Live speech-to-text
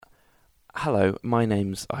Hello, my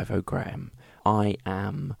name's Ivo Graham. I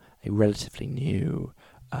am a relatively new,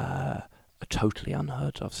 a totally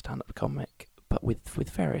unheard of stand-up comic, but with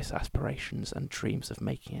various aspirations and dreams of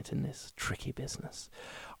making it in this tricky business.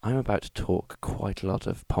 I'm about to talk quite a lot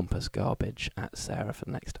of pompous garbage at Sarah for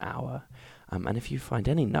the next hour, and if you find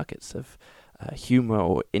any nuggets of humour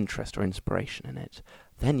or interest or inspiration in it,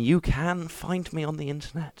 then you can find me on the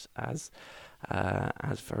internet, as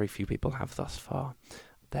very few people have thus far.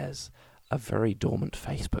 There's a very dormant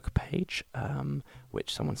Facebook page,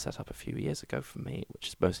 which someone set up a few years ago for me, which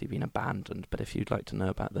has mostly been abandoned. But if you'd like to know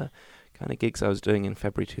about the kind of gigs I was doing in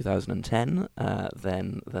February 2010,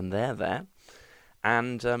 then they're there.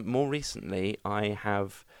 And more recently, I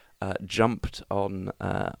have jumped on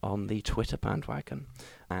the Twitter bandwagon,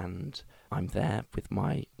 and I'm there with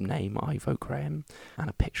my name, Ivo Graham, and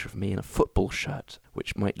a picture of me in a football shirt,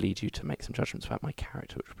 which might lead you to make some judgments about my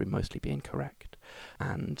character, which would mostly be incorrect.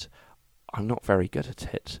 And I'm not very good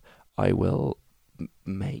at it. I will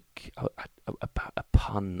make a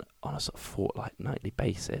pun on a sort of fortnightly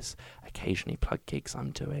basis, occasionally plug gigs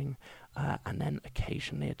I'm doing, and then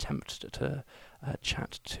occasionally attempt to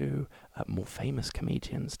chat to more famous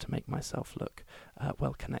comedians to make myself look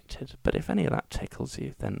well connected. But if any of that tickles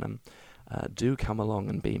you, then do come along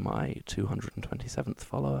and be my 227th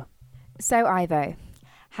follower. So, Ivo,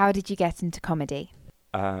 how did you get into comedy?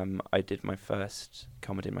 I did my first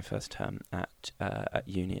comedy in my first term at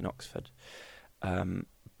uni in Oxford,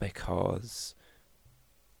 because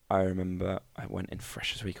I remember I went in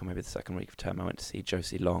Freshers' Week, or maybe the second week of term. I went to see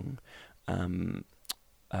Josie Long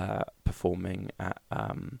performing at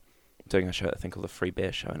doing a show at a thing called the Free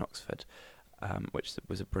Beer Show in Oxford, which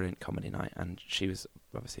was a brilliant comedy night, and she was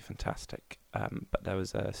obviously fantastic. But there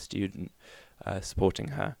was a student supporting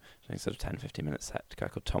her, doing sort of 10-15 minute set, a guy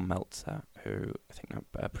called Tom Meltzer, who I think now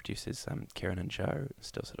produces Kieran and Joe,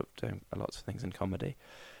 still sort of doing lots of things in comedy.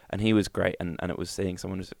 And he was great, and it was seeing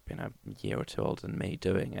someone who's a year or two older than me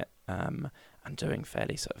doing it, and doing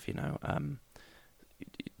fairly sort of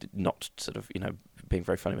not sort of being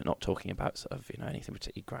very funny, but not talking about sort of anything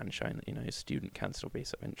particularly grand, showing that a student can still be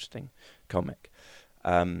sort of interesting comic.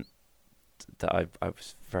 That I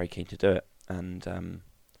was very keen to do it,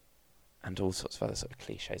 and all sorts of other sort of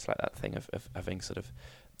cliches like that thing of having sort of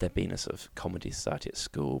there being a sort of comedy society at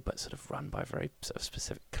school, but sort of run by a very sort of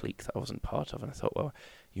specific clique that I wasn't part of. And I thought, well,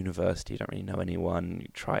 university, you don't really know anyone. You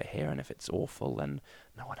try it here, and if it's awful, then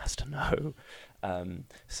no one has to know.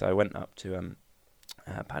 So I went up to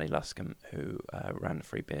Paddy Luscombe, who ran the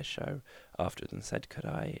Free Beer Show afterwards, and said, could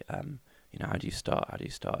I, how do you start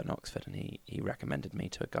in Oxford? And he recommended me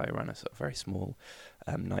to a guy who ran a sort of very small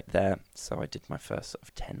night there. So I did my first sort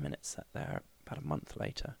of 10-minute set there about a month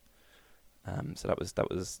later. So that was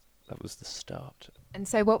the start. And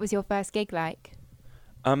so what was your first gig like?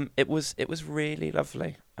 It was really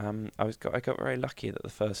lovely. I got very lucky that the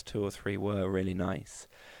first 2 or 3 were really nice.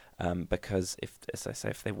 Because if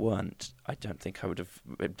they weren't, I don't think I would have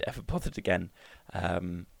ever bothered again.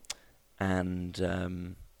 It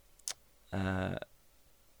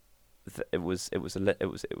was a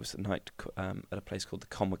night at a place called the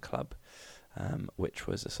Comma Club, which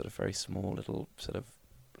was a sort of very small little sort of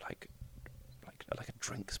like a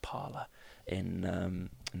drinks parlour in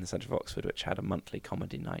the centre of Oxford, which had a monthly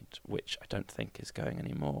comedy night, which I don't think is going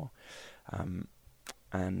anymore.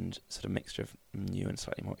 And sort of mixture of new and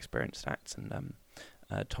slightly more experienced acts, and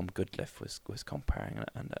Tom Goodliff was comparing,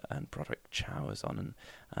 and Broderick Chow was on,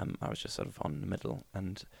 and I was just sort of on in the middle,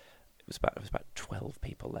 and it was about 12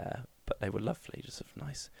 people there, but they were lovely, just sort of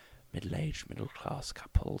nice middle class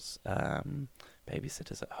couples,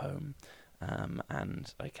 babysitters at home,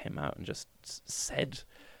 and I came out and just said,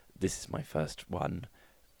 "This is my first one,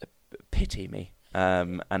 pity me,"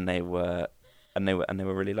 and they were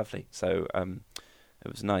really lovely. So.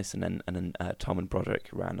 It was nice, and then Tom and Broderick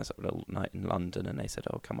ran a sort of little night in London, and they said,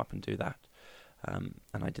 "Oh, come up and do that," and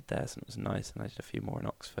I did theirs, and it was nice, and I did a few more in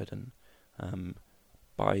Oxford, and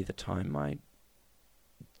by the time I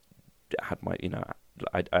had my,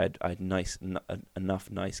 I had enough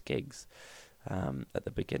nice gigs at the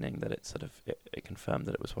beginning that it sort of it confirmed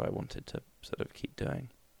that it was what I wanted to sort of keep doing.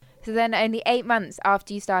 So then only 8 months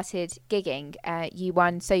after you started gigging, you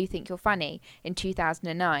won So You Think You're Funny in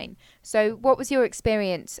 2009. So what was your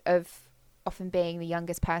experience of often being the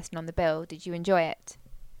youngest person on the bill? Did you enjoy it?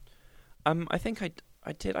 I think I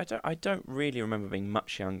did. I don't really remember being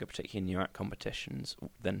much younger, particularly in new act competitions,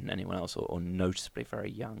 than anyone else, or noticeably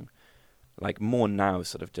very young. Like more now,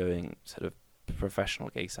 sort of doing sort of professional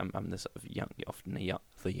gigs. I'm the sort of often the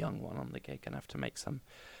young one on the gig, and have to make some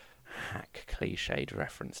hack cliched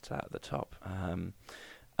reference to that at the top.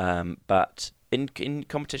 But in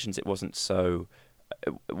competitions it wasn't so.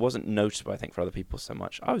 It wasn't noticeable, I think, for other people so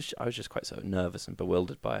much. I was just quite sort of nervous and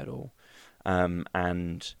bewildered by it all,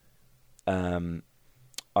 and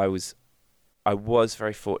I was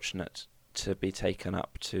very fortunate to be taken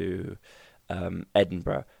up to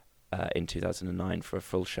Edinburgh in 2009 for a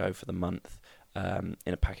full show for the month in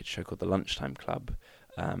a package show called the Lunchtime Club,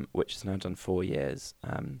 which has now done 4 years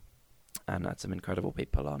and had some incredible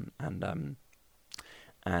people on,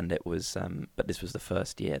 and it was but this was the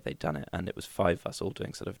first year they'd done it, and it was 5 of us all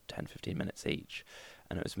doing sort of 10-15 minutes each,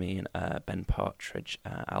 and it was me and Ben Partridge,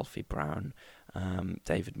 Alfie Brown,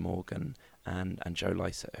 David Morgan, and Joe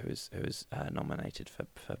Lycett, who was nominated for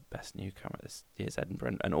Best Newcomer at this year's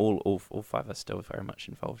Edinburgh, and all 5 are still very much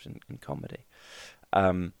involved in comedy.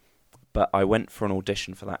 But I went for an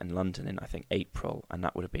audition for that in London in, I think, April, and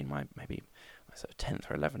that would have been my sort of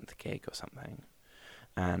 10th or 11th gig or something,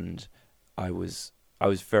 and I was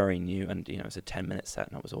very new, and it was a 10-minute set,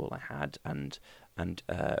 and that was all I had, and it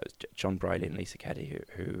was John Briley and Lisa Keddy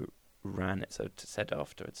who ran it, so said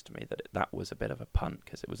afterwards to me that that was a bit of a punt,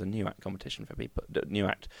 because it was a new act competition for people, new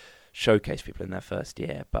act showcase people in their first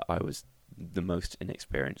year, but I was the most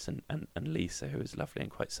inexperienced, and Lisa, who was lovely and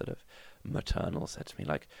quite sort of maternal, said to me,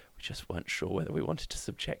 like, we just weren't sure whether we wanted to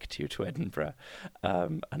subject you to Edinburgh,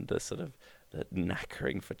 and the sort of the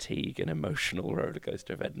knackering fatigue and emotional roller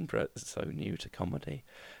coaster of Edinburgh, so new to comedy.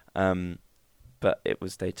 But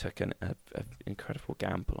they took an incredible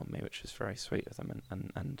gamble on me, which was very sweet of them,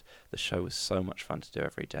 and the show was so much fun to do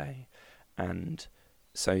every day. And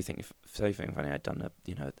so you think funny, I'd done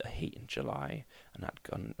a heat in July, and I'd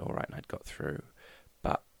gone all right, and I'd got through,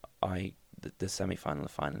 but the semi-final, the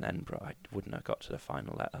final in Edinburgh, I wouldn't have got to the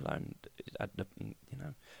final, let alone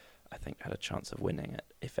I think had a chance of winning it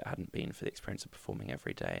if it hadn't been for the experience of performing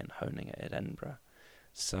every day and honing it at Edinburgh.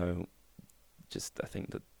 So I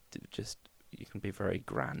think that you can be very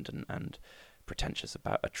grand and pretentious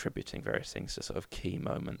about attributing various things to sort of key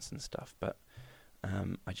moments and stuff, but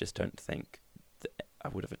I just don't think that I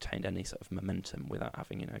would have attained any sort of momentum without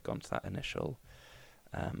having gone to that initial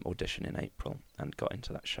audition in April and got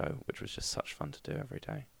into that show, which was just such fun to do every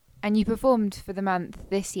day. And you performed for the month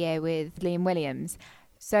this year with Liam Williams.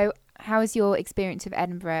 So how has your experience of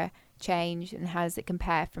Edinburgh changed, and how does it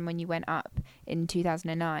compare from when you went up in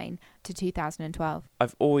 2009 to 2012?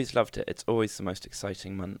 I've always loved it. It's always the most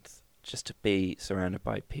exciting month, just to be surrounded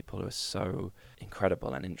by people who are so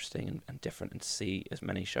incredible and interesting and different, and see as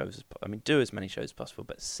many shows do as many shows as possible,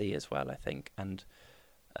 but see as well, I think. And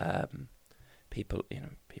people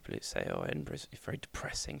who say, oh, Edinburgh is very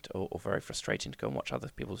depressing or very frustrating to go and watch other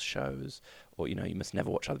people's shows, or you must never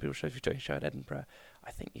watch other people's shows if you're doing a show at Edinburgh.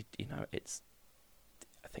 I think it's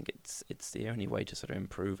the only way to sort of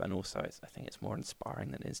improve, and also I think it's more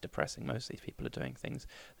inspiring than it is depressing. Most of these people are doing things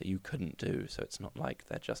that you couldn't do, so it's not like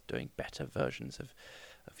they're just doing better versions of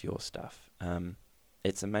your stuff.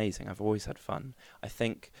 It's amazing. I've always had fun. I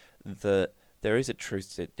think that there is a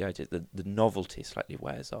truth to the idea that the novelty slightly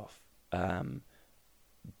wears off,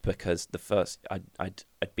 because the first I'd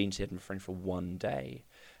been to Edinburgh Fringe for one day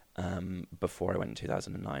before I went in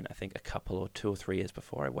 2009. I think 2 or 3 years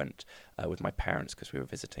before I went with my parents, because we were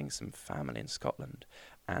visiting some family in Scotland,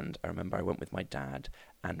 and I remember I went with my dad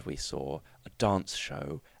and we saw a dance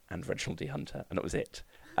show and Reginald D. Hunter, and it was it,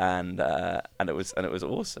 and it was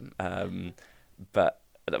awesome. But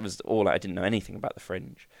that was all. I didn't know anything about the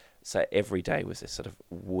Fringe, so every day was this sort of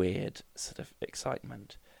weird sort of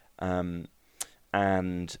excitement, and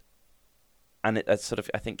it's sort of,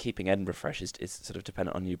 I think keeping Edinburgh fresh is sort of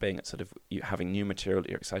dependent on you being at sort of you having new material that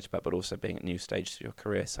you're excited about, but also being at new stages of your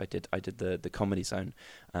career. So I did the Comedy Zone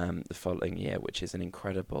the following year, which is an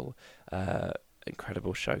incredible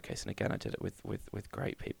showcase, and again I did it with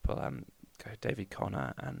great people, David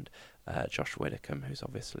Connor and Josh Widdicombe, who's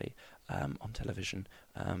obviously on television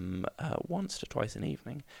once to twice an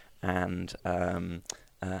evening, and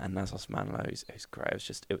Nazos Manlo, who's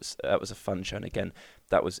great. That was a fun show, and again,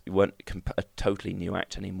 it weren't a totally new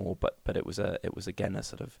act anymore, but it was again a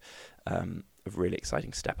sort of a really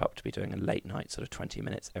exciting step up to be doing a late night, sort of 20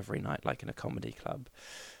 minutes every night, like in a comedy club.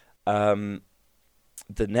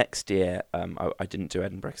 The next year, I didn't do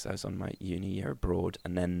Edinburgh because I was on my uni year abroad,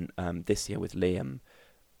 and then this year with Liam,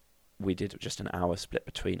 we did just an hour split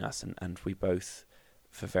between us, and we both,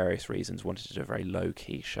 for various reasons, wanted to do a very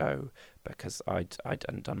low-key show, because I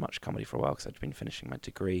hadn't done much comedy for a while because I'd been finishing my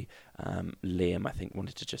degree. Liam, I think,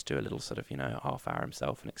 wanted to just do a little sort of, half hour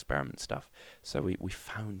himself and experiment stuff. So we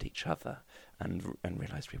found each other and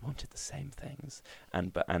realised we wanted the same things,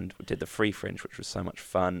 and did the Free Fringe, which was so much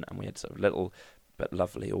fun, and we had sort of little but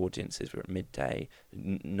lovely audiences. We were at midday,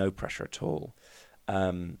 no pressure at all.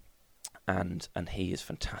 And and he is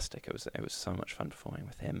fantastic. It was so much fun performing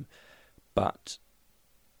with him, but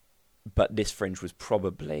this Fringe was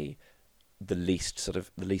probably the least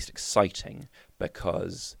exciting,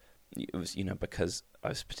 because it was, because I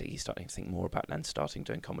was particularly starting to think more about then starting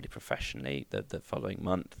doing comedy professionally the following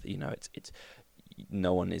month. It's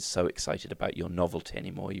no one is so excited about your novelty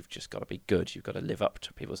anymore. You've just got to be good. You've got to live up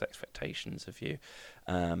to people's expectations of you,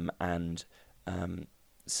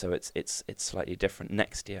 so it's slightly different.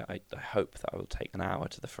 Next year, I hope that I will take an hour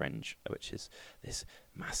to the Fringe, which is this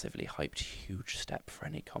massively hyped, huge step for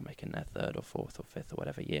any comic in their third or fourth or fifth or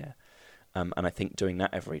whatever year. And I think doing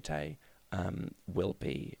that every day will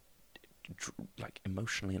be like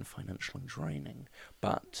emotionally and financially draining,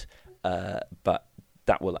 but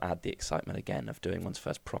that will add the excitement again of doing one's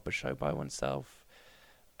first proper show by oneself.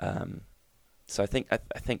 So I think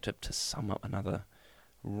to sum up another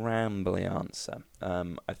rambly answer,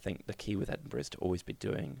 I think the key with Edinburgh is to always be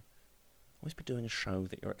doing a show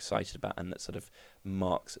that you're excited about, and that sort of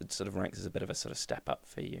ranks as a bit of a sort of step up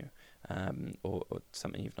for you, or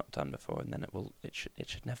something you've not done before, and then it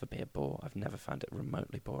should never be a bore. I've never found it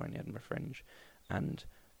remotely boring, the Edinburgh Fringe, and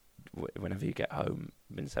whenever you get home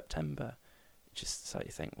in September, just so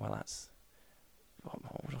you think, well, that's what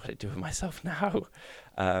do I do with myself now?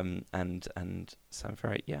 And so I'm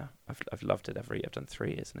very, I've loved it every year. I've done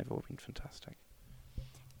 3 years and they've all been fantastic.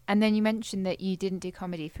 And then you mentioned that you didn't do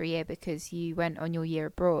comedy for a year because you went on your year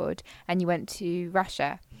abroad and you went to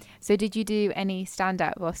Russia. So did you do any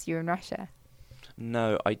stand-up whilst you were in Russia?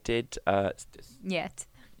 No, I did. Yet.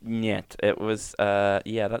 It was,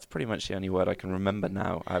 that's pretty much the only word I can remember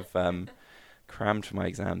now. I've crammed for my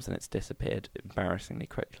exams and it's disappeared embarrassingly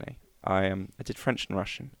quickly. I did French and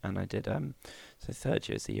Russian, and I did, so third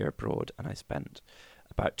year is the year abroad, and I spent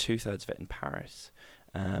about 2/3 of it in Paris,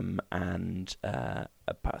 and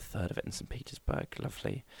about a third of it in St. Petersburg.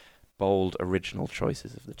 Lovely, bold, original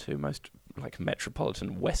choices of the two most like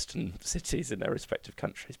metropolitan Western cities in their respective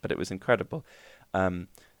countries, but it was incredible. And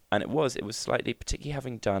it was slightly, particularly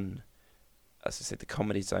having done, as I said, the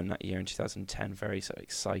Comedy Zone that year in 2010, very sort of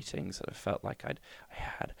exciting. Sort of felt like I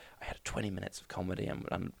had 20 minutes of comedy and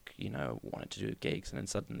wanted to do gigs, and then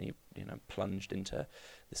suddenly plunged into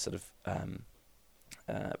this sort of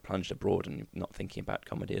plunged abroad and not thinking about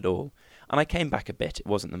comedy at all. And I came back a bit. It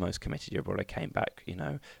wasn't the most committed year abroad. I came back,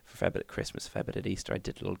 for a fair bit at Christmas, a fair bit at Easter. I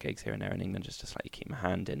did little gigs here and there in England just to slightly keep my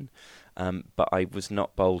hand in. But I was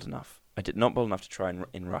not bold enough. I did not bold enough to try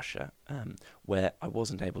in Russia, where I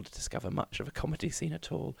wasn't able to discover much of a comedy scene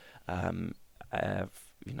at all. You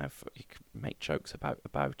could make jokes about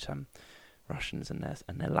Russians and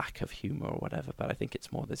their lack of humour or whatever, but I think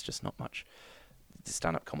it's more there's just not much.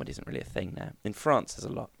 Stand-up comedy isn't really a thing there. In France, there's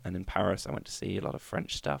a lot, and in Paris, I went to see a lot of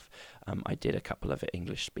French stuff. I did a couple of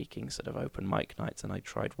English-speaking sort of open mic nights, and I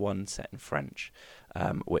tried one set in French,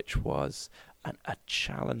 which was a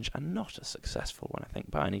challenge and not a successful one, I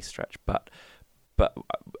think, by any stretch. But it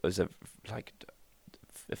was a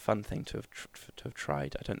fun thing to have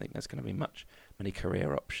tried. I don't think there's going to be many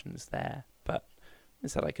career options there, but I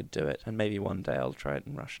said I could do it, and maybe one day I'll try it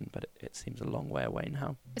in Russian, but it seems a long way away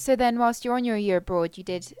now. So then whilst you're on your year abroad, you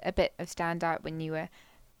did a bit of stand-up when you were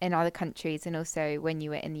in other countries and also when you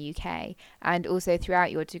were in the UK, and also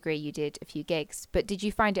throughout your degree you did a few gigs. But did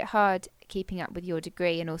you find it hard keeping up with your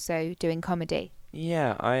degree and also doing comedy?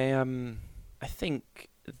 Yeah, I think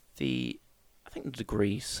the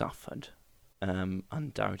degree suffered,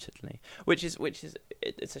 undoubtedly, which is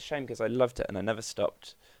it's a shame because I loved it and I never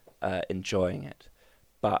stopped enjoying it.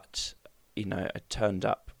 But, I turned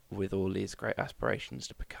up with all these great aspirations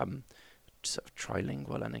to become sort of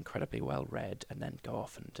trilingual and incredibly well-read, and then go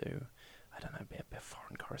off and do, be a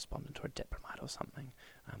foreign correspondent or a diplomat or something,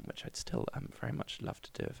 which I'd still very much love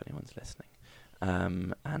to do if anyone's listening,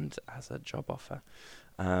 and as a job offer.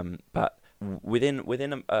 But within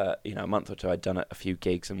a month or two, I'd done a few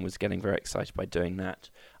gigs and was getting very excited by doing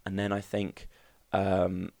that. And then I think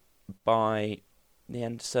by the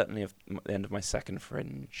end, certainly of the end of my second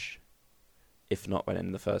Fringe, if not by the end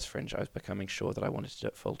of the first Fringe, I was becoming sure that I wanted to do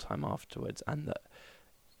it full time afterwards, and that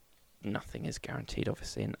nothing is guaranteed,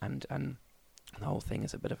 obviously, and the whole thing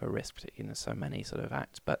is a bit of a risk, particularly there's so many sort of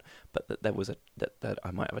acts, but that there was that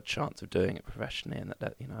I might have a chance of doing it professionally, and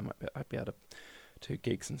that I'd be able to do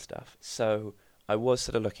gigs and stuff. So I was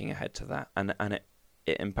sort of looking ahead to that, and it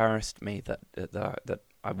embarrassed me that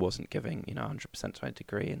I wasn't giving 100% to my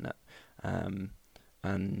degree, and that.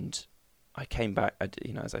 And I came back,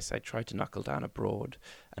 as I say, tried to knuckle down abroad.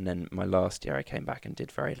 And then my last year I came back and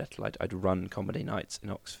did very little. I'd run comedy nights in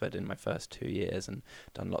Oxford in my first 2 years and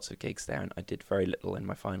done lots of gigs there. And I did very little in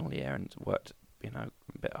my final year and worked,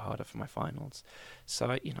 a bit harder for my finals. So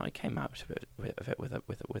I came out of it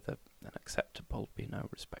with an acceptable,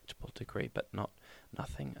 respectable degree, but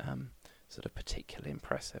nothing sort of particularly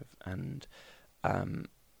impressive. And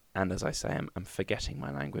as I say, I'm forgetting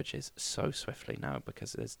my languages so swiftly now,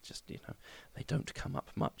 because there's just they don't come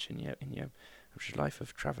up much in your life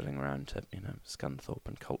of travelling around to Scunthorpe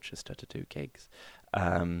and Colchester to do gigs.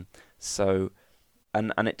 So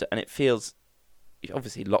and it feels,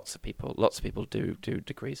 obviously lots of people do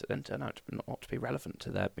degrees that then turn out to not to be relevant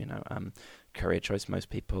to their career choice. Most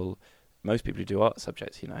people who do art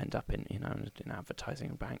subjects end up in in advertising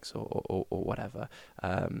and banks or whatever.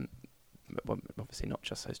 Well, obviously not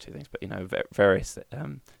just those two things, but various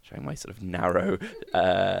showing my sort of narrow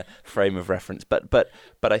frame of reference. But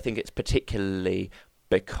I think it's particularly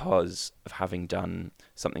because of having done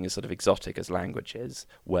something as sort of exotic as languages,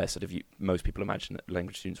 where sort of most people imagine that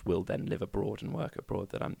language students will then live abroad and work abroad,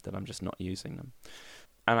 that I'm just not using them.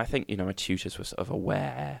 And I think my tutors were sort of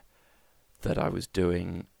aware that I was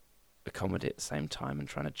doing a comedy at the same time and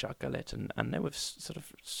trying to juggle it, and they were sort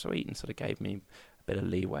of sweet and sort of gave me a bit of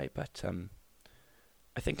leeway. But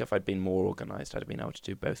I think if I'd been more organised, I'd have been able to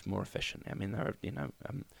do both more efficiently. I mean, there are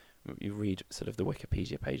you read sort of the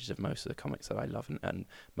Wikipedia pages of most of the comics that I love, and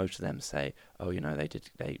most of them say,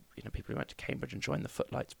 people who went to Cambridge and joined the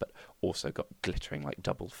Footlights, but also got glittering like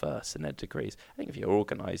double firsts in their degrees. I think if you're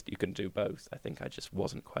organised, you can do both. I think I just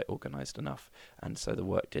wasn't quite organised enough, and so the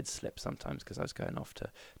work did slip sometimes, because I was going off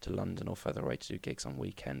to London or further away to do gigs on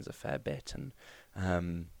weekends a fair bit, and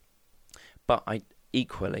but I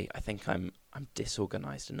think I'm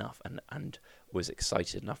disorganised enough and was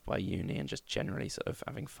excited enough by uni and just generally sort of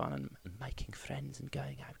having fun and making friends and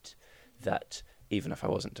going out, that even if I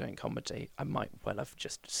wasn't doing comedy, I might well have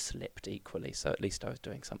just slipped equally. So at least I was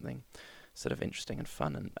doing something sort of interesting and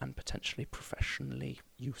fun and potentially professionally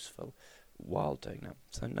useful while doing that.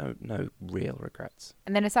 So no real regrets.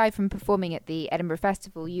 And then aside from performing at the Edinburgh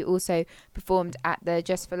Festival, you also performed at the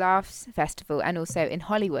Just for Laughs Festival and also in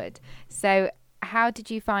Hollywood. So how did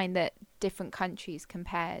you find that different countries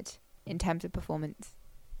compared in terms of performance?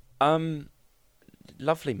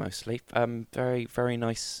 Lovely, mostly. Very, very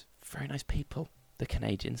nice people. The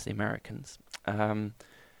Canadians, the Americans.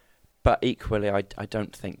 But equally, I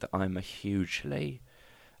don't think that I'm a hugely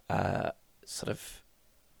sort of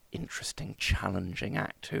interesting, challenging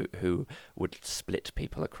act who would split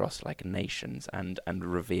people across like nations and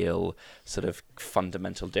reveal sort of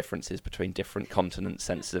fundamental differences between different continents'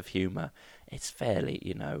 senses of humour. It's fairly,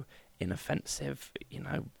 inoffensive,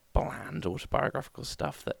 bland autobiographical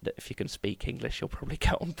stuff that if you can speak English, you'll probably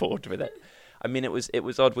get on board with it. I mean, it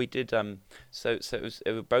was odd. We did so it was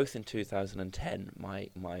both in 2010,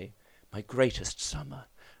 my greatest summer,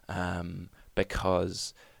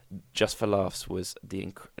 because Just for Laughs was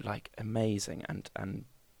the amazing and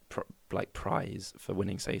prize for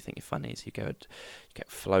winning So You Think You're Funny is you get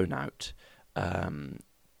flown out and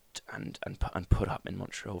put up in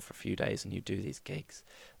Montreal for a few days, and you do these gigs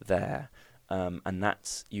there, and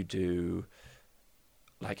that's you do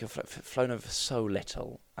you're flown over so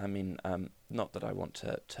little. I mean, not that I want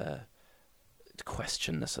to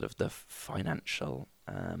question the sort of the financial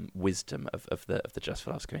wisdom of the Just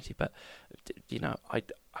for Laughs committee, but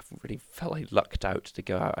I've really felt I lucked out to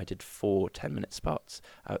go out. I did 4 10-minute spots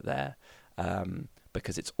out there,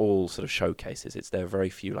 because it's all sort of showcases. There are very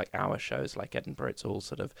few hour shows like Edinburgh. It's all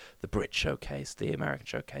sort of the Brit showcase, the American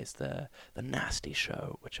showcase, the nasty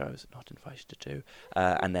show, which I was not invited to do,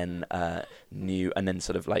 and then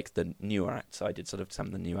sort of like the newer acts. I did sort of some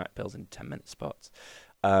of the new act bills in 10-minute spots.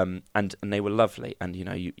 And they were lovely, and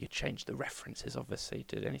you change the references, obviously.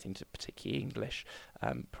 Did anything to particularly English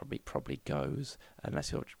probably goes,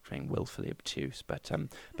 unless you're being willfully obtuse. But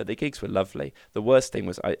the gigs were lovely. The worst thing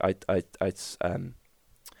was I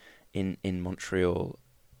in Montreal,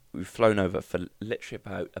 we've flown over for literally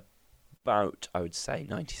about I would say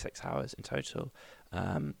 96 hours in total,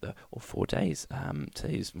 or 4 days,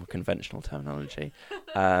 to use more conventional terminology,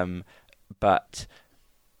 but.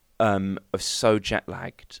 I was so jet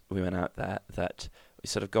lagged. We went out there that we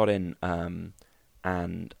sort of got in, and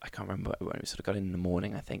I can't remember when we sort of got in the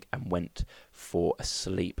morning, I think, and went for a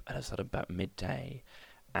sleep at a sort of about midday,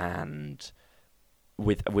 and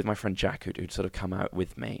with my friend Jack, who'd sort of come out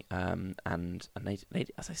with me, and they,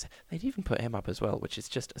 as I said, they'd even put him up as well, which is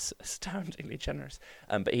just astoundingly generous.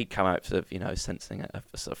 But he'd come out sort of, sensing a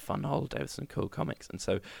sort of fun holiday with some cool comics, and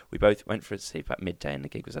so we both went for a sleep at midday, and the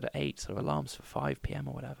gig was at 8, sort of alarms for 5 p.m.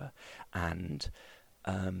 or whatever, and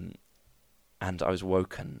I was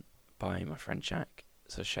woken by my friend Jack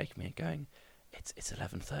sort of shaking me and going, "It's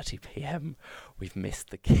 11:30 p.m. We've missed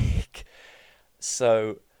the gig."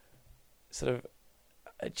 So, sort of.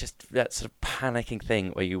 just that sort of panicking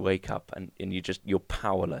thing where you wake up and you're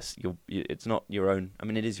powerless. It's not your own. I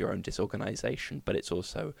mean, it is your own disorganization, but it's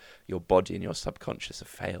also your body and your subconscious have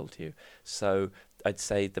failed you. So I'd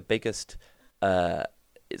say the biggest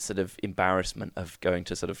sort of embarrassment of going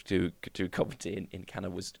to sort of do comedy in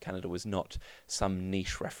Canada was not some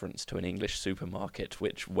niche reference to an English supermarket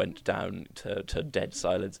which went down to dead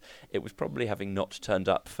silence. It was probably having not turned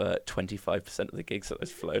up for 25% of the gigs that I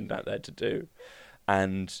was flown out there to do.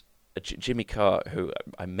 And Jimmy Carr, who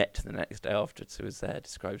I met the next day afterwards, who was there,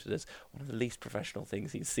 described it as one of the least professional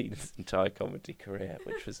things he's seen in his entire comedy career,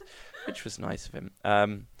 which was nice of him.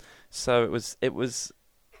 So it was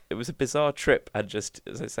a bizarre trip, and just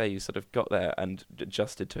as I say, you sort of got there and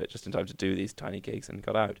adjusted to it just in time to do these tiny gigs and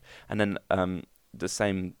got out. And then the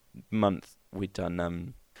same month we'd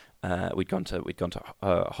gone to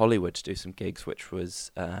Hollywood to do some gigs, which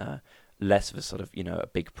was less of a sort of a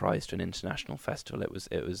big prize to an international festival. It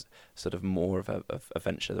was sort of more of a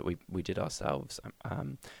venture that we did ourselves.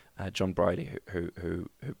 John Bridie, who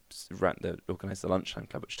organised the Lunchtime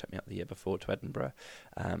Club, which took me out the year before to Edinburgh,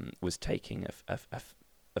 was taking a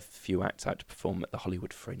few acts out to perform at the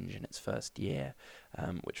Hollywood Fringe in its first year,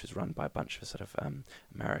 which was run by a bunch of sort of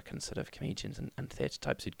American sort of comedians and theatre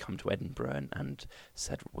types who'd come to Edinburgh and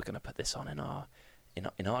said, we're going to put this on in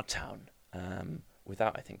our town.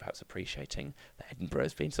 Without, I think, perhaps appreciating that Edinburgh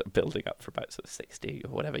has been sort of building up for about sort of 60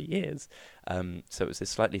 or whatever years. So it was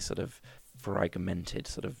this slightly sort of fragmented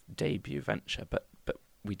sort of debut venture, but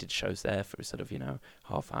we did shows there for sort of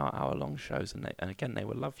hour long shows, and again they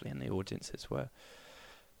were lovely, and the audiences were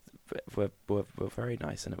very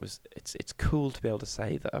nice, and it's cool to be able to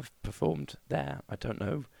say that I've performed there. I don't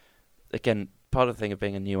know. Again, part of the thing of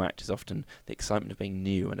being a new act is often the excitement of being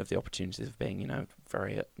new and of the opportunities of being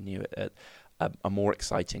very new are more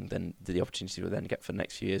exciting than the opportunities you'll then get for the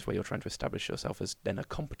next few years, where you're trying to establish yourself as then a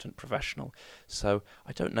competent professional. So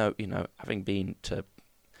I don't know, having been to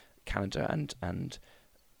Canada and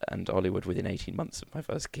Hollywood within 18 months of my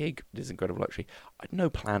first gig, this incredible luxury, I had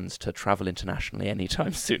no plans to travel internationally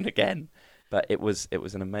anytime soon again. But it was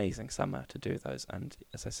an amazing summer to do those, and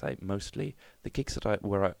as I say, mostly the gigs that I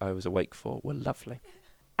was awake for were lovely.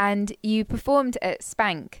 And you performed at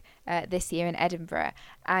Spank this year in Edinburgh,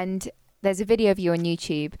 and there's a video of you on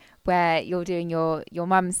YouTube where you're doing your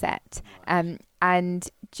mum set, and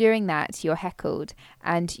during that you're heckled,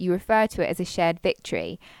 and you refer to it as a shared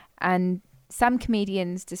victory. And some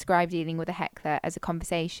comedians describe dealing with a heckler as a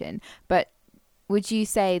conversation, but would you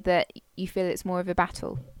say that you feel it's more of a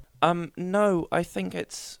battle? No, I think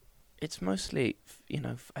it's mostly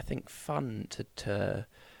I think fun to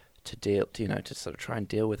deal to sort of try and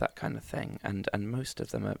deal with that kind of thing, and most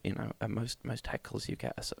of them are most heckles you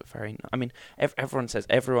get are sort of very. I mean, everyone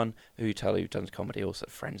who you tell who've done comedy, all sort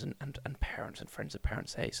of friends and parents and friends of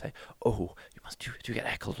parents say, oh, you get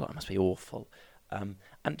heckled a lot, it must be awful.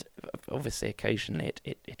 And obviously occasionally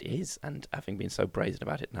it is, and having been so brazen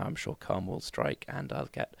about it now, I'm sure calm will strike and I'll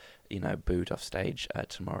get booed off stage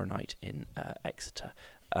tomorrow night in Exeter.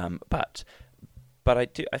 But I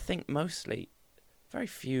think mostly very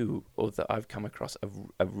few or that I've come across are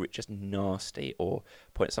just nasty or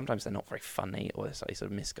point. Sometimes they're not very funny or they're slightly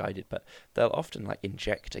sort of misguided, but they'll often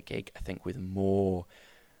inject a gig, I think, with more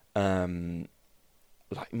sort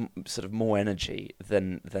of more energy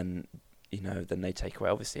than they take away.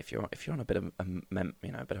 Obviously, if you're on a bit of a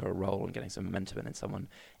bit of a roll and getting some momentum, and then someone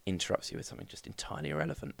interrupts you with something just entirely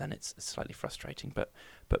irrelevant, then it's slightly frustrating. But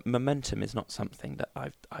momentum is not something that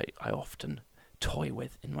I often toy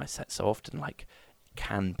with in my set. So often, it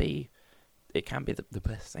can be the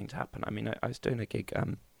best thing to happen. I mean, I was doing a gig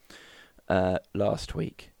last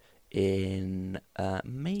week in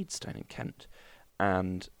Maidstone in Kent,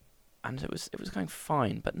 and it was going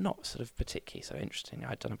fine, but not sort of particularly so interesting.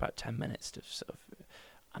 I'd done about 10 minutes to sort of,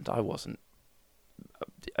 and I wasn't,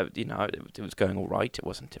 it was going all right. It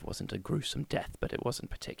wasn't a gruesome death, but it wasn't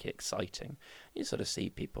particularly exciting. You sort of see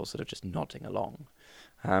people sort of just nodding along,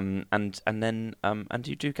 and then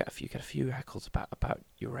you do get a few heckles about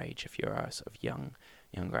your age if you're a sort of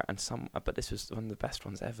younger, and some. But this was one of the best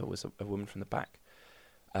ones ever. Was a woman from the back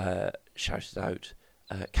shouted out,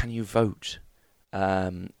 "Can you vote?"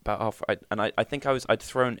 About half, I think I'd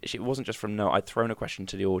thrown. It wasn't just from no. I'd thrown a question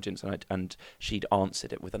to the audience, and she'd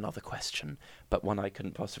answered it with another question, but one I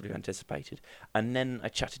couldn't possibly have anticipated. And then I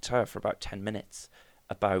chatted to her for about 10 minutes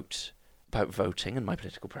about voting and my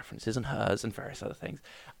political preferences and hers and various other things,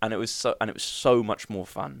 and it was so much more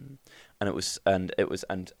fun, and I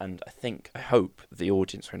hope the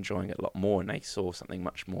audience were enjoying it a lot more, and they saw something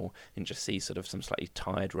much more than just see sort of some slightly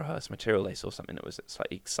tired rehearsed material. They saw something that was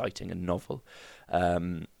slightly exciting and novel,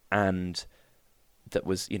 and that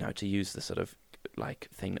was, to use the sort of like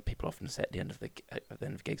thing that people often say at the end of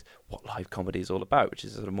gigs, what live comedy is all about, which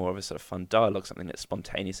is sort of more of a sort of fun dialogue, something that's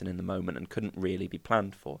spontaneous and in the moment and couldn't really be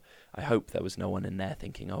planned for. I hope there was no one in there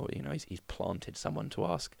thinking, oh, he's planted someone to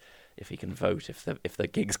ask if he can vote if the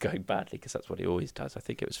gig's going badly, because that's what he always does. I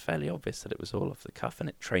think it was fairly obvious that it was all off the cuff, and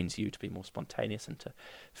it trains you to be more spontaneous and to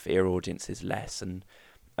fear audiences less. And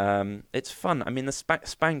it's fun. I mean, the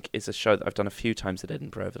Spank is a show that I've done a few times at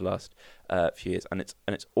Edinburgh over the last few years, and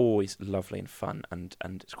it's always lovely and fun, and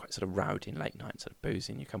it's quite sort of rowdy and late night, sort of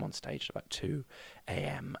boozy. And you come on stage at about 2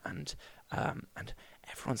 a.m. and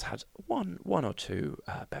everyone's had one or two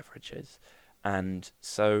beverages, and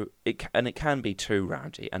so it can be too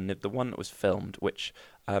rowdy. And the one that was filmed, which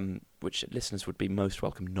listeners would be most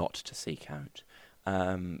welcome not to seek out,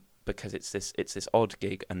 because it's this odd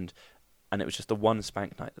gig, and it was just the one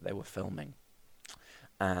Spank night that they were filming,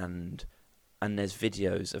 and there's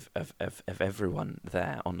videos of everyone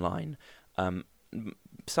there online,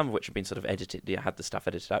 some of which have been sort of edited, had the stuff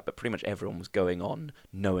edited out, but pretty much everyone was going on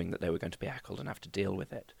knowing that they were going to be heckled and have to deal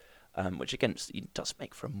with it, which again does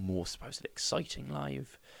make for a more supposedly exciting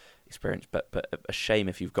live experience, but a shame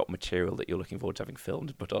if you've got material that you're looking forward to having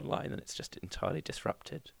filmed but online and it's just entirely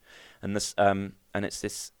disrupted. And this and it's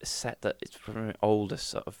this set that it's from an older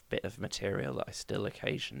sort of bit of material that I still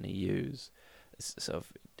occasionally use. It's sort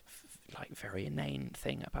of like very inane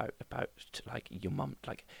thing about like your mum,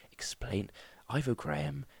 like explain. Ivo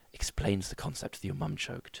Graham explains the concept of the your mum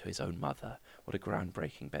joke to his own mother. What a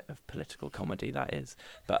groundbreaking bit of political comedy that is.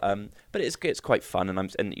 But it's quite fun,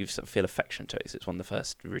 and you sort of feel affection to it. 'Cause it's one of the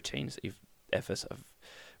first routines that you've ever sort of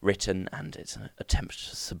written, and it's an attempt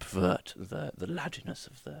to subvert the laddiness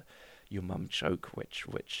of the your mum joke,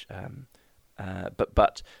 but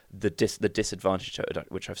the disadvantage to it,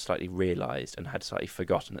 which I've slightly realised and had slightly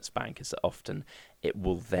forgotten at Spank, is that often it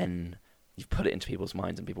will then, you've put it into people's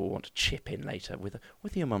minds and people will want to chip in later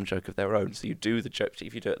with your mum joke of their own. So you do the joke,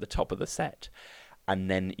 if you do it at the top of the set,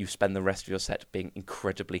 and then you spend the rest of your set being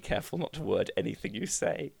incredibly careful not to word anything you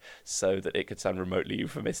say, so that it could sound remotely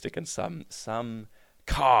euphemistic, and some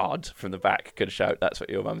card from the back could shout, "That's what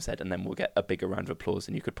your mum said," and then we'll get a bigger round of applause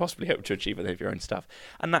than you could possibly hope to achieve with your own stuff.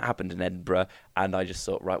 And that happened in Edinburgh, and I just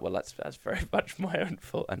thought, right, well, that's very much my own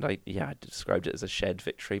fault. And I described it as a shared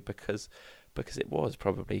victory because it was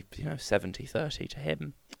probably 70-30 to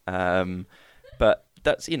him. But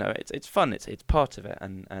that's it's fun. It's part of it,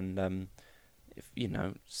 and if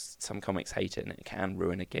some comics hate it and it can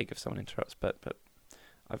ruin a gig if someone interrupts, but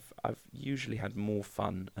I've usually had more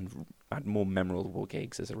fun and had more memorable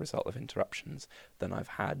gigs as a result of interruptions than I've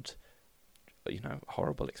had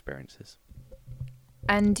horrible experiences.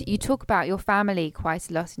 And you talk about your family quite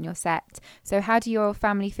a lot in your set. So how do your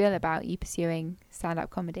family feel about you pursuing stand-up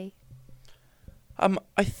comedy?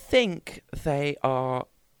 I think they are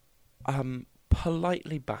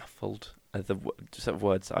politely baffled at the sort of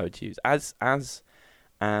words I would use. As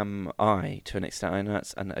am I, to an extent. I know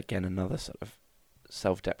that's, and again, another sort of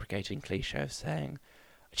self-deprecating cliche of saying,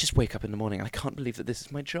 I just wake up in the morning and I can't believe that this is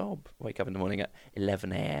my job. Wake up in the morning at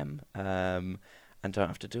 11 a.m. And don't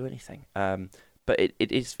have to do anything. But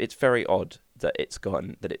it's very odd that it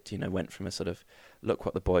went from a sort of look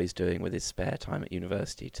what the boy's doing with his spare time at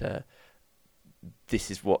university to this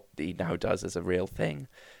is what he now does as a real thing.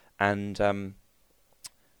 And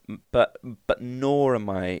but nor are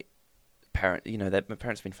my parents, my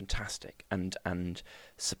parents have been fantastic and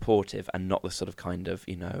supportive, and not the sort of kind of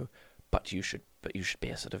but you should be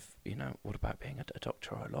a sort of what about being a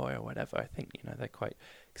doctor or a lawyer or whatever. I think they're quite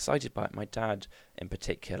excited by it. My dad in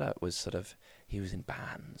particular was he was in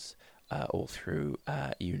bands all through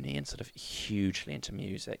uni, and sort of hugely into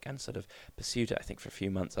music, and sort of pursued it, I think, for a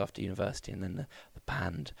few months after university, and then the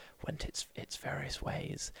band went its various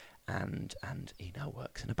ways, and he now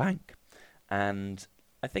works in a bank. And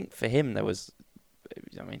I think for him there was,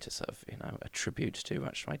 to sort of attribute too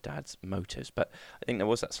much to my dad's motives, but I think there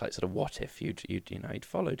was that slight sort of what if he'd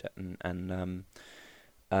followed it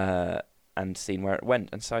and seen where it went.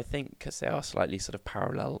 And so I think because they are slightly sort of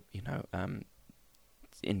parallel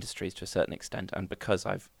industries to a certain extent, and because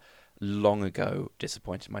I've long ago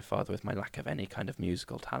disappointed my father with my lack of any kind of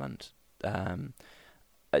musical talent, so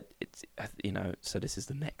this is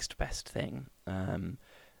the next best thing.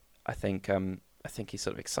 I think he's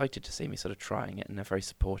sort of excited to see me sort of trying it, and they're very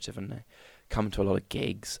supportive, and they come to a lot of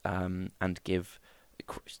gigs and give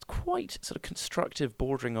quite sort of constructive,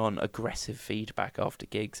 bordering on aggressive feedback after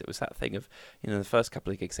gigs. It was that thing of, the first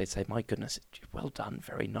couple of gigs they'd say, "My goodness, well done,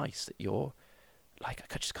 very nice that you're, like,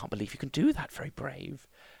 I just can't believe you can do that, very brave."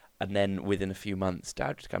 And then within a few months,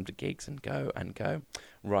 Dad would come to gigs and go,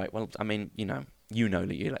 right, well, I mean, you know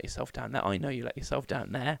that you let yourself down there. I know you let yourself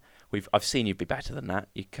down there. I've seen you be better than that.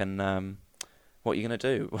 You can. What are you going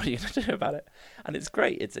to do? What are you going to do about it? And it's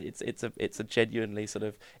great. It's a genuinely sort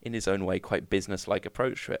of, in his own way, quite business-like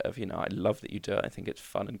approach to it. Of, I love that you do it. I think it's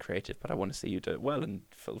fun and creative, but I want to see you do it well and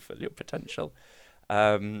fulfill your potential.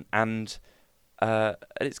 And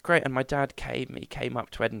it's great. And my dad came up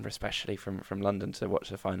to Edinburgh, especially from London, to watch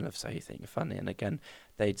the final of So You Think You're Funny. And again,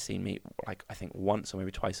 they'd seen me I think once or maybe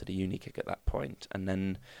twice at a uni gig at that point, and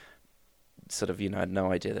then sort of, I had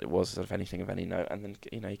no idea that it was sort of anything of any note. And then,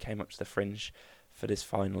 he came up to the Fringe for this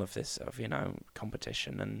final of this sort of,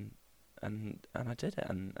 competition, and I did it.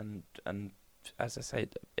 And as I say,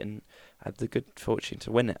 I had the good fortune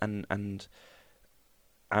to win it. And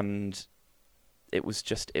it was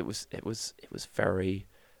very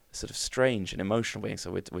sort of strange and emotional being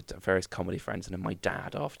so with various comedy friends, and then my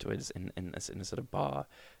dad afterwards in a sort of bar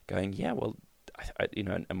going, yeah, well,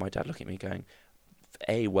 and my dad looking at me going,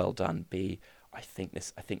 A, well done, B, I think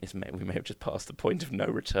we may have just passed the point of no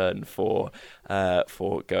return for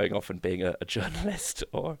going off and being a journalist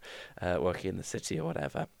or working in the city or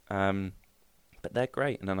whatever. But they're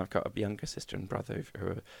great, and then I've got a younger sister and brother who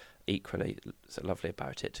are equally so lovely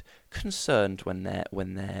about it. Concerned when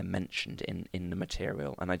they're mentioned in the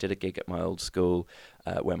material, and I did a gig at my old school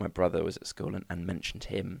where my brother was at school and mentioned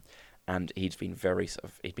him, and he'd been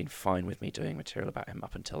fine with me doing material about him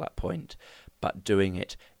up until that point, but doing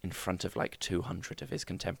it in front of like 200 of his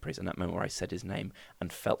contemporaries, and that moment where I said his name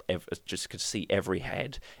and just could see every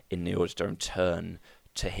head in the auditorium turn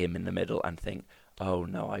to him in the middle and think, oh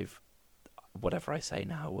no, whatever I say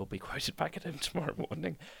now will be quoted back at him tomorrow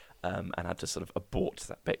morning, and had to sort of abort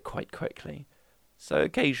that bit quite quickly. So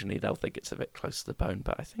occasionally they'll think it's a bit close to the bone,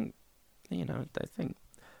 but I think,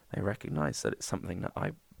 they recognise that it's something that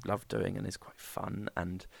I love doing and is quite fun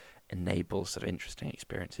and enables sort of interesting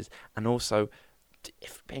experiences. And also,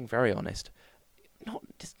 if being very honest,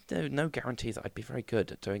 no guarantee that I'd be very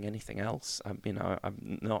good at doing anything else. I'm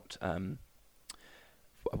not.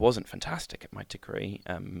 I wasn't fantastic at my degree,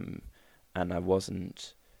 and I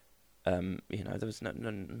wasn't. There was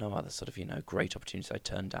no other sort of great opportunities I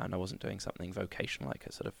turned down. I wasn't doing something vocational like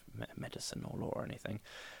a sort of medicine or law or anything.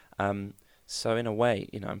 So in a way,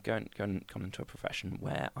 I'm going into a profession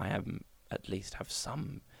where I at least have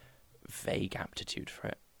some vague aptitude for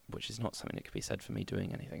it, which is not something that could be said for me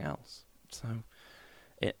doing anything else. So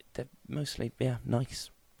they're mostly nice,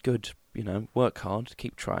 good. Work hard,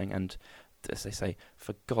 keep trying, and as they say,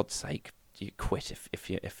 for God's sake, you quit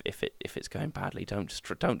if it's going badly.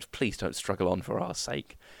 Please don't struggle on for our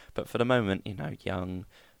sake. But for the moment, young,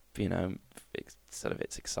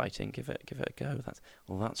 it's exciting. Give it a go.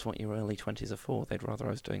 That's what your early 20s are for. They'd rather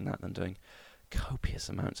I was doing that than doing copious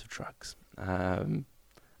amounts of drugs. And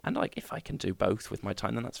if I can do both with my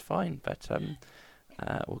time, then that's fine. But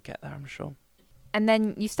we'll get there, I'm sure. And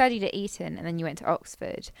then you studied at Eton, and then you went to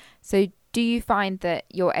Oxford. So do you find that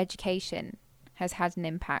your education has had an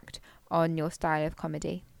impact on your style of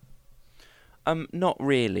comedy? Not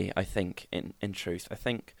really, I think, in truth. I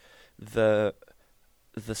think the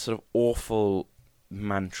sort of awful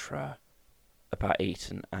mantra about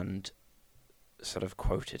Eton and sort of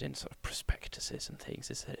quoted in sort of prospectuses and things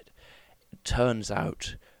is that it turns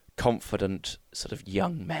out confident sort of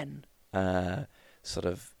young men, sort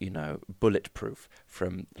of, bulletproof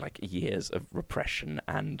from like years of repression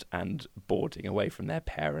and boarding away from their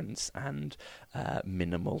parents and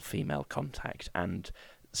minimal female contact and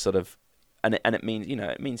sort of, and it means,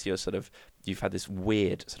 it means you're sort of, you've had this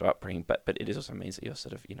weird sort of upbringing, but it also means that you're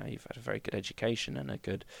sort of, you've had a very good education and a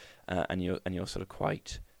good, and you're sort of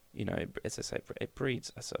quite, as I say, it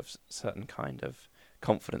breeds a sort of certain kind of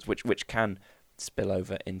confidence, which can spill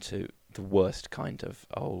over into the worst kind of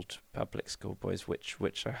old public school boys,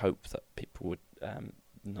 which I hope that people would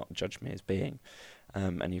not judge me as being,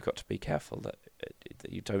 and you've got to be careful that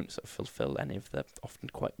you don't sort of fulfil any of the often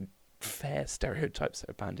quite fair stereotypes that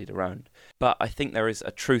are bandied around. But I think there is a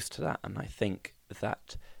truth to that, and I think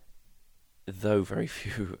that though very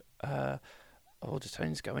few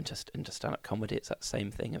auditors go into stand-up comedy, it's that same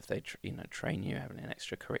thing. If they train you, having an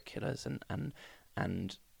extracurriculars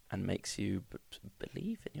and makes you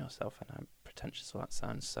believe in yourself, and how pretentious all that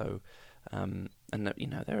sounds. So, and there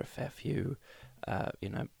are a fair few,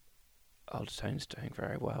 older tones doing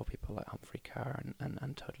very well. People like Humphrey Kerr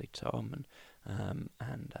and Totally Tom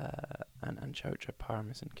and Jojo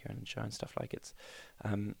Parmas and Kieran and Joe and stuff like it.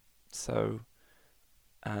 So,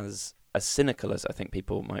 as cynical as I think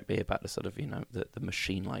people might be about the sort of the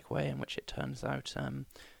machine-like way in which it turns out,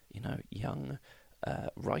 young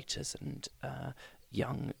writers and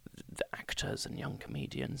young actors and young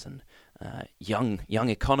comedians and young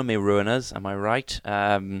economy ruiners. Am I right?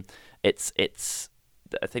 It's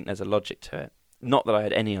I think there's a logic to it. Not that I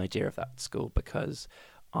had any idea of that at school, because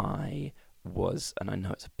I was, and I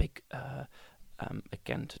know it's a big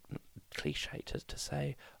again cliche to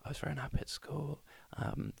say, I was very unhappy at school.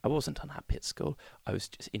 I wasn't unhappy at school. I was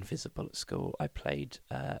just invisible at school. I played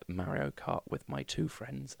Mario Kart with my two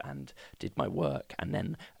friends and did my work, and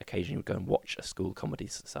then occasionally would go and watch a school comedy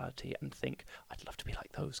society and think, I'd love to be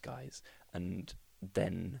like those guys. And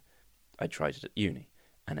then I tried it at uni,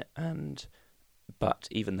 but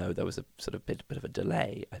even though there was a sort of bit of a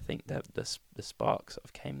delay, I think that the spark sort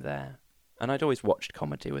of came there. And I'd always watched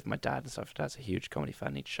comedy with my dad and stuff. Dad's a huge comedy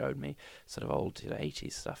fan. He'd showed me sort of old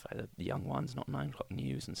 80s stuff, like the young ones, not 9 o'clock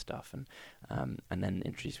news and stuff. And then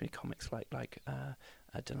introduced me to comics like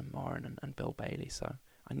Dylan Moran and Bill Bailey. So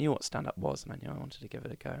I knew what stand-up was, and I knew I wanted to give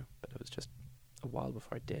it a go. But it was just a while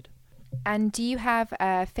before I did. And do you have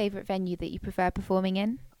a favourite venue that you prefer performing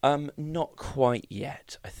in? Not quite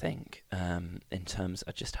yet, I think. In terms,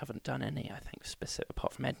 I just haven't done any. I think specific,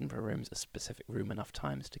 apart from Edinburgh rooms, a specific room enough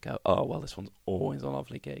times to go, oh well, this one's always a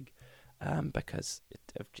lovely gig, because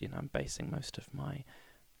I'm basing most of my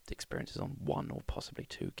experiences on one or possibly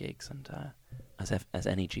two gigs, and as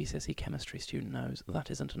any GCSE chemistry student knows,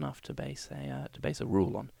 that isn't enough to base a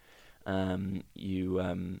rule on.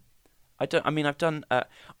 I've done a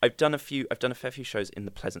fair few shows in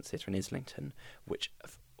the Pleasance Theatre in Islington, which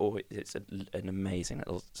it's an amazing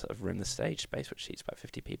little sort of room, the stage space, which seats about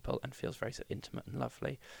 50 people and feels very sort of intimate and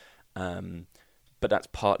lovely. But that's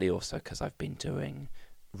partly also because I've been doing,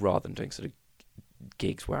 rather than doing sort of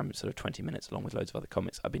gigs where I'm sort of 20 minutes along with loads of other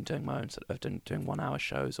comics, I've been doing my own sort of doing 1 hour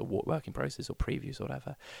shows or working process or previews or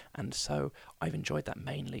whatever. And so I've enjoyed that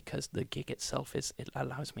mainly because the gig itself it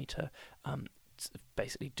allows me to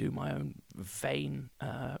basically do my own vain,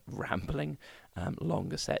 rambling,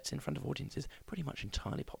 longer sets in front of audiences, pretty much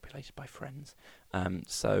entirely populated by friends.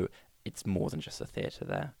 So it's more than just a theatre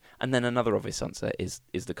there. And then another obvious answer is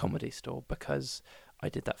the Comedy Store, because I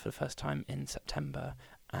did that for the first time in September,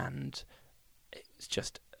 and it's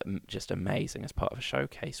just amazing as part of a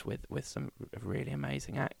showcase with some really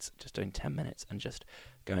amazing acts, just doing 10 minutes and just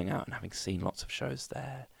going out and having seen lots of shows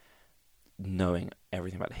there, knowing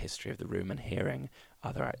everything about the history of the room and hearing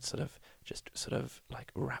other acts sort of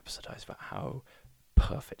like rhapsodize about how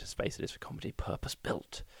perfect a space it is for comedy, purpose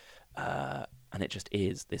built, and it just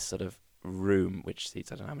is this sort of room which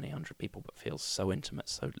seats I don't know how many 100 people, but feels so intimate,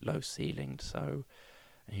 so low ceilinged,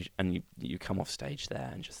 and you come off stage there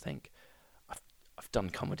and just think, I've done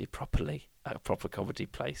comedy properly at a proper comedy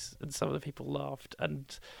place, and some of the people laughed,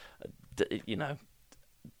 and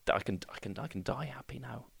I can die happy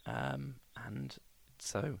now. And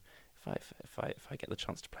so if I get the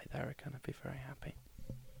chance to play there again, I'd be very happy.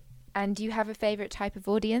 And do you have a favourite type of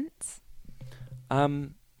audience? No,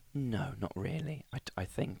 not really. I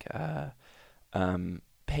think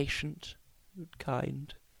patient,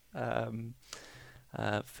 kind,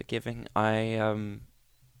 forgiving. I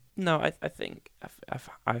think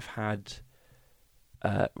I've had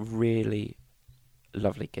really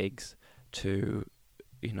lovely gigs to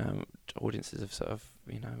audiences of sort of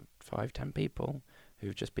 5-10 people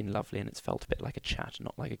who've just been lovely, and it's felt a bit like a chat,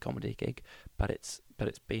 not like a comedy gig, but it's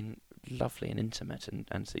been lovely and intimate,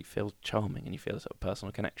 and so you feel charming and you feel a sort of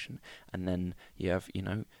personal connection. And then you have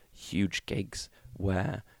huge gigs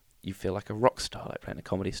where you feel like a rock star, like playing a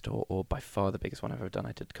Comedy Store, or by far the biggest one I've ever done,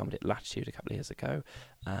 I did comedy at Latitude a couple of years ago,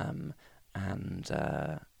 and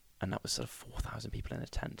that was sort of 4,000 people in a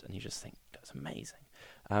tent, and you just think that's amazing.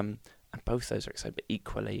 And both those are exciting, but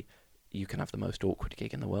equally, you can have the most awkward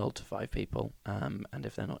gig in the world to 5 people, and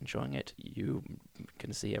if they're not enjoying it, you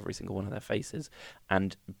can see every single one of their faces,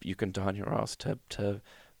 and you can die on your ass to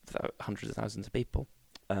hundreds of thousands of people,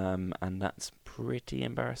 and that's pretty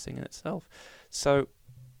embarrassing in itself. So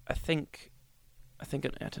I think I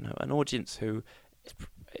don't know, an audience who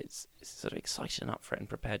is sort of excited and up for it and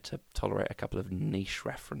prepared to tolerate a couple of niche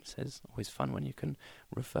references. Always fun when you can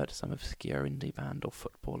refer to some obscure indie band or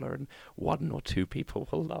footballer and 1 or 2 people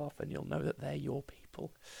will laugh and you'll know that they're your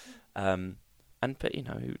people. But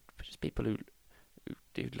just people who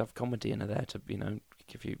love comedy and are there to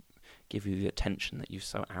give you the attention that you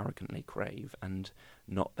so arrogantly crave, and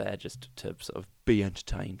not there just to sort of be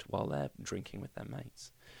entertained while they're drinking with their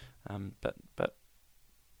mates. But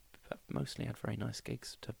mostly had very nice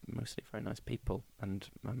gigs to mostly very nice people, and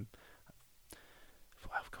what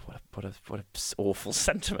a awful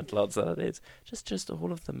sentimental answer that is. Just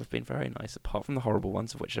all of them have been very nice, apart from the horrible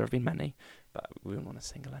ones, of which there have been many, but we don't want to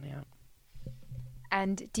single any out.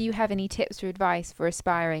 And do you have any tips or advice for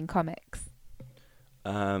aspiring comics?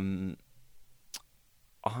 I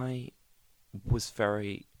was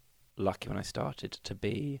very lucky when I started to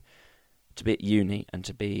be at uni and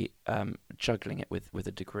to be juggling it with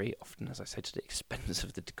a degree, often, as I say, to the expense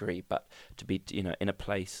of the degree, but to be, in a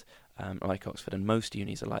place like Oxford, and most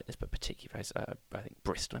unis are like this, but particularly, I think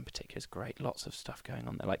Bristol in particular is great. Lots of stuff going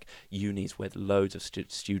on there, like unis with loads of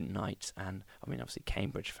student nights, and I mean, obviously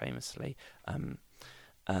Cambridge famously, and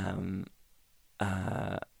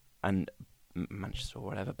Manchester or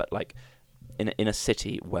whatever, but like in a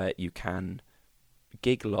city where you can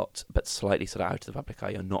gig a lot, but slightly sort of out of the public eye.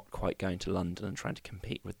 You're not quite going to London and trying to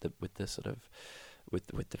compete with the sort of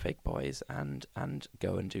with the big boys and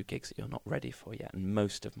go and do gigs that you're not ready for yet. And I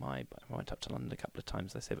went up to London a couple of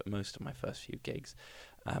times, they say, but most of my first few gigs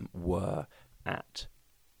were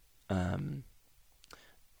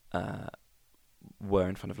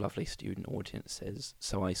in front of lovely student audiences.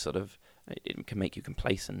 So it can make you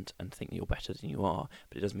complacent and think that you're better than you are,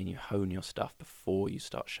 but it doesn't mean you hone your stuff before you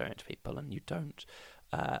start showing it to people, and you don't,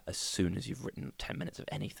 as soon as you've written 10 minutes of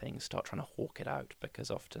anything, start trying to hawk it out, because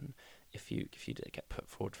often if you get put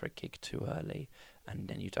forward for a gig too early and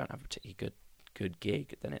then you don't have a particularly good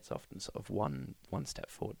gig, then it's often sort of one step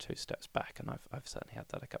forward, 2 steps back, and I've certainly had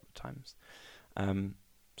that a couple of times.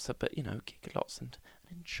 But gig lots and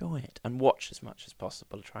enjoy it, and watch as much as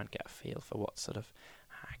possible. Try and get a feel for what sort of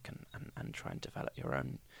hack and try and develop your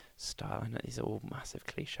own style. I know these are all massive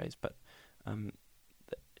cliches, but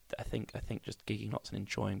I think just gigging lots and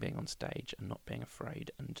enjoying being on stage and not being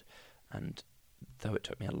afraid, and though it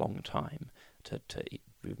took me a long time to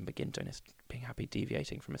even begin doing this, being happy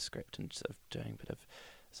deviating from a script and sort of doing a bit of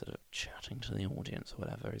sort of chatting to the audience or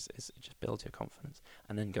whatever, is it just builds your confidence.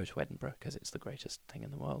 And then go to Edinburgh, because it's the greatest thing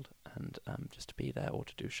in the world, and just to be there or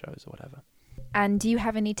to do shows or whatever. And do you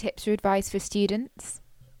have any tips or advice for students?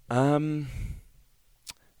 No.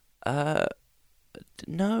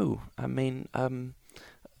 I mean,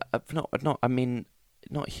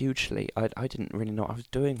 not hugely. I didn't really know what I was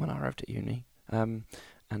doing when I arrived at uni. And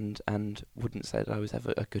wouldn't say that I was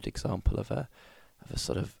ever a good example of a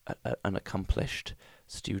sort of an accomplished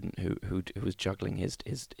student who was juggling his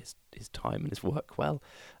time and his work well.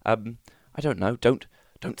 I don't know. Don't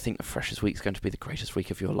think that Freshers' Week's going to be the greatest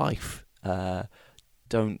week of your life.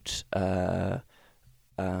 Don't. God,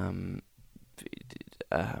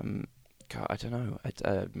 I don't know.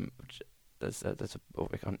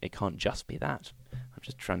 It can't just be that. I'm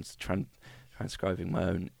just transcribing my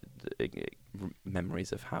own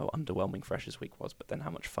memories of how underwhelming Freshers' Week was, but then how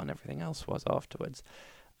much fun everything else was afterwards.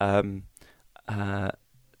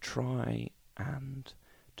 Try and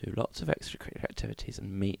do lots of extracurricular activities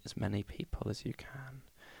and meet as many people as you can,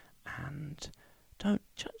 and don't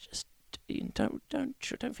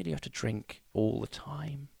feel you have to drink all the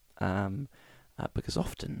time, because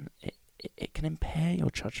often it can impair your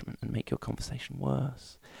judgment and make your conversation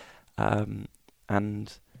worse. And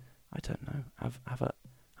I don't know, have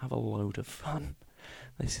a load of fun.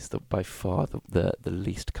 This is by far the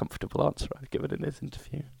least comfortable answer I've given in this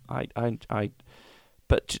interview.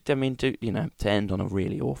 But I mean, to end on a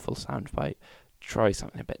really awful soundbite, try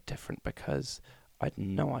something a bit different, because I had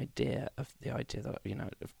no idea of the idea that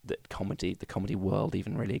the comedy world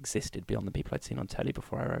even really existed beyond the people I'd seen on telly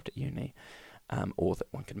before I arrived at uni, or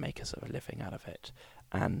that one could make a sort of living out of it.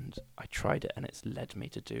 And I tried it, and it's led me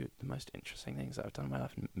to do the most interesting things that I've done in my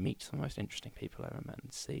life, and meet some of the most interesting people I've ever met,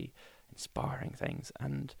 and see inspiring things.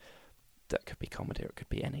 And that could be comedy, or it could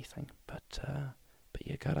be anything. But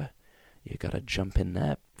you gotta jump in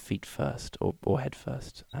there feet first or head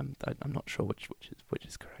first. I'm not sure which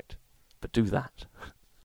is correct, but do that.